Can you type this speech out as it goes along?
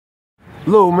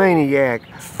Lil Maniac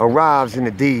arrives in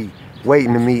the D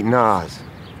waiting to meet Nas.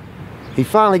 He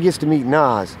finally gets to meet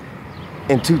Nas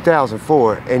in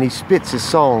 2004 and he spits his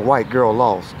song White Girl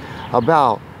Lost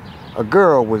about a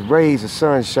girl with rays of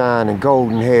sunshine and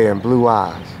golden hair and blue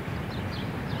eyes.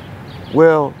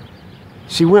 Well,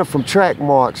 she went from track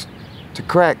marks to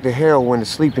crack to heroin to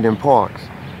sleeping in parks.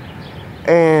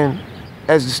 And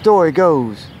as the story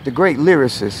goes, the great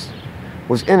lyricist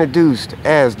was introduced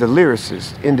as the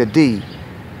lyricist in the D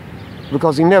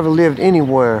because he never lived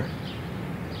anywhere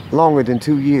longer than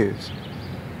 2 years.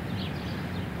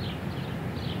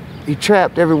 He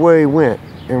trapped everywhere he went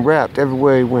and rapped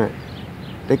everywhere he went.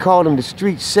 They called him the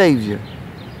street savior.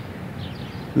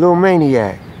 Lil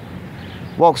Maniac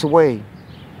walks away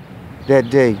that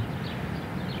day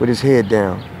with his head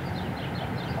down,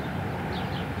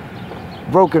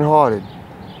 broken-hearted.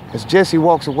 As Jesse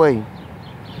walks away,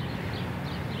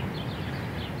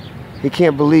 he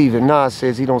can't believe that Nas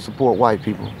says he don't support white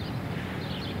people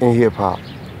in hip-hop.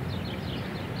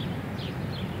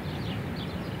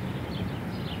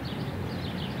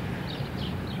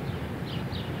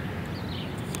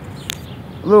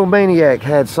 Lil Maniac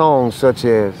had songs such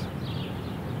as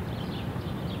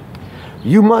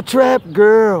 "You My Trap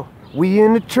Girl, we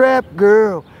in the trap,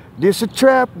 girl, this a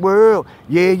trap world,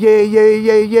 yeah, yeah, yeah,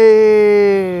 yeah,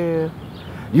 yeah.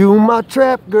 You my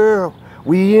trap girl,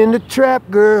 we in the trap,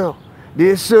 girl,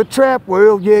 this a trap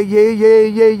world, yeah, yeah, yeah,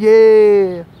 yeah,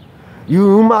 yeah.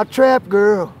 You my trap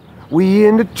girl, we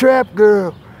in the trap,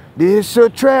 girl, this a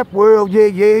trap world, yeah,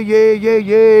 yeah, yeah, yeah,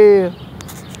 yeah."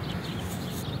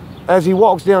 As he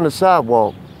walks down the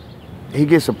sidewalk, he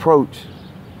gets approached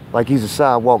like he's a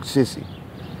sidewalk sissy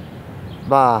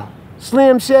by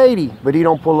Slim Shady, but he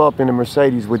don't pull up in a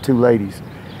Mercedes with two ladies.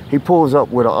 He pulls up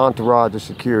with an entourage of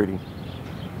security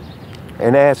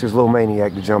and asks Lil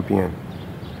Maniac to jump in.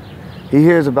 He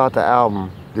hears about the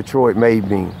album Detroit Made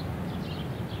Me,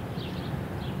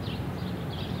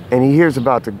 and he hears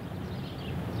about the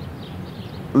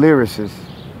lyricist,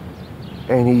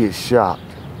 and he is shocked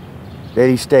that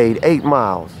he stayed 8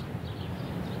 miles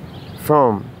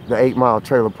from the 8 Mile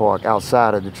trailer park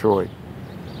outside of Detroit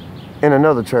in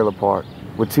another trailer park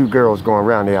with two girls going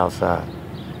around the outside.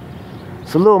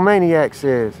 So Lil Maniac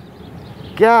says,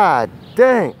 "God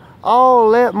dang,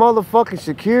 all that motherfucking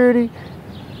security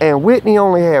and Whitney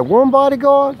only had one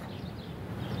bodyguard?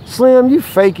 Slim, you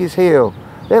fake as hell.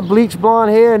 That bleach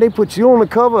blonde hair and they put you on the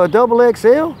cover of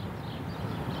XXL?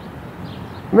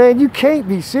 Man, you can't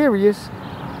be serious.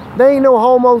 There ain't no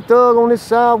homo thug on this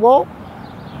sidewalk.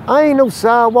 I ain't no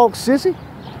sidewalk sissy."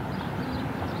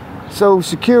 So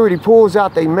security pulls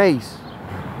out their mace.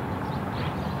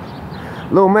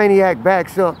 Lil Maniac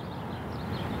backs up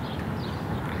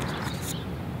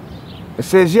and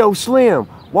says, "Yo, Slim,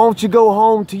 why don't you go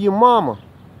home to your mama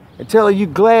and tell her you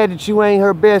glad that you ain't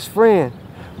her best friend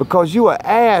because you an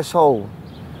asshole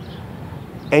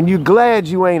and you glad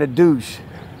you ain't a douche.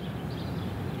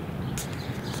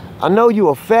 I know you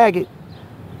a faggot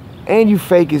and you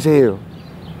fake as hell.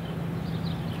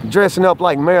 Dressing up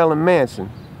like Marilyn Manson.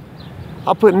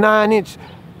 I put 9-inch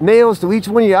nails to each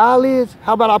one of your eyelids.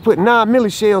 How about I put 9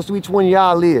 milli shells to each one of your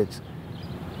eyelids?"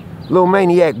 Lil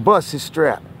Maniac busts his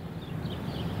strap.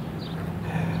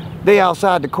 They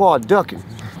outside the car ducking.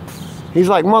 He's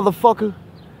like, "Motherfucker,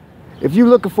 if you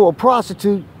looking for a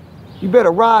prostitute, you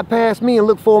better ride past me and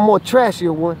look for a more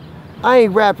trashier one. I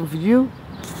ain't rapping for you.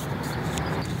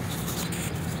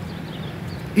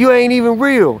 You ain't even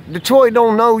real. Detroit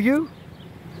don't know you."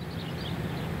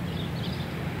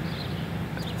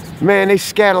 Man, they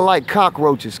scatter like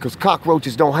cockroaches, because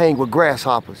cockroaches don't hang with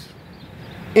grasshoppers.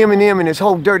 Eminem and his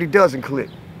whole Dirty Dozen clique.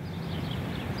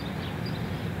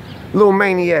 Lil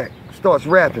Maniac starts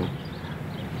rapping.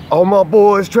 "All my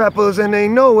boys trappers and they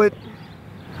know it.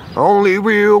 Only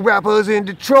real rappers in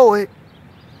Detroit.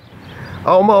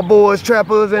 All my boys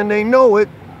trappers and they know it.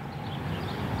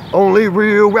 Only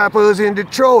real rappers in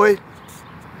Detroit."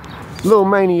 Lil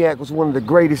Maniac was one of the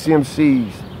greatest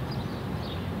MCs,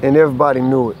 and everybody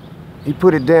knew it. He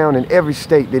put it down in every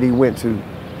state that he went to.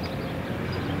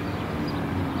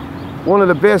 One of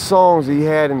the best songs he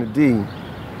had in the D,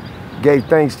 Gave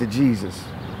Thanks to Jesus.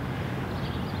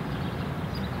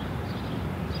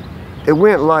 It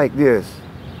went like this.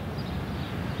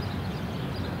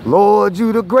 "Lord,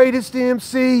 you the greatest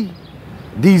MC.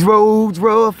 These roads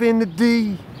rough in the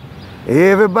D.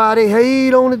 Everybody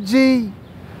hate on the G.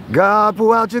 God,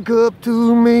 pour out your cup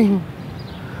to me.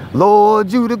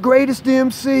 Lord, you the greatest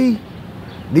MC.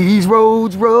 These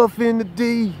roads rough in the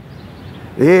D.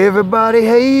 Everybody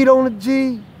hate on the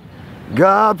G.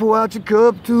 God, pour out your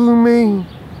cup to me.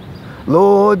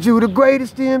 Lord, you the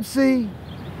greatest MC.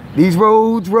 These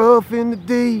roads rough in the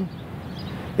D.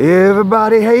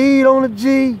 Everybody hate on the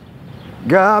G.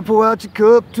 God, pour out your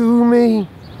cup to me.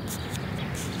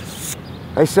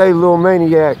 They say Lil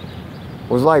Maniac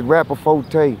was like rapper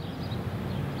Forte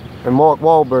and Mark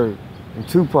Wahlberg and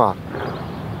Tupac.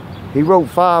 He wrote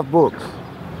 5 books.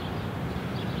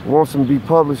 He wants them to be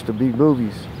published to be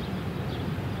movies.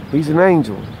 He's an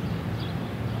angel.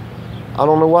 I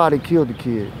don't know why they killed the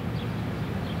kid.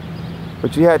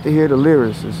 But you had to hear the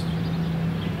lyricists.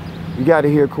 You got to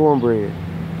hear Cornbread.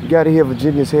 You got to hear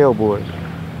Virginia's HELLBOY.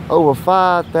 Over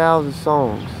 5,000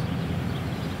 songs.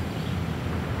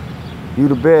 You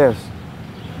the best.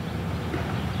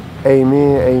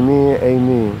 Amen, amen,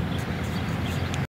 amen.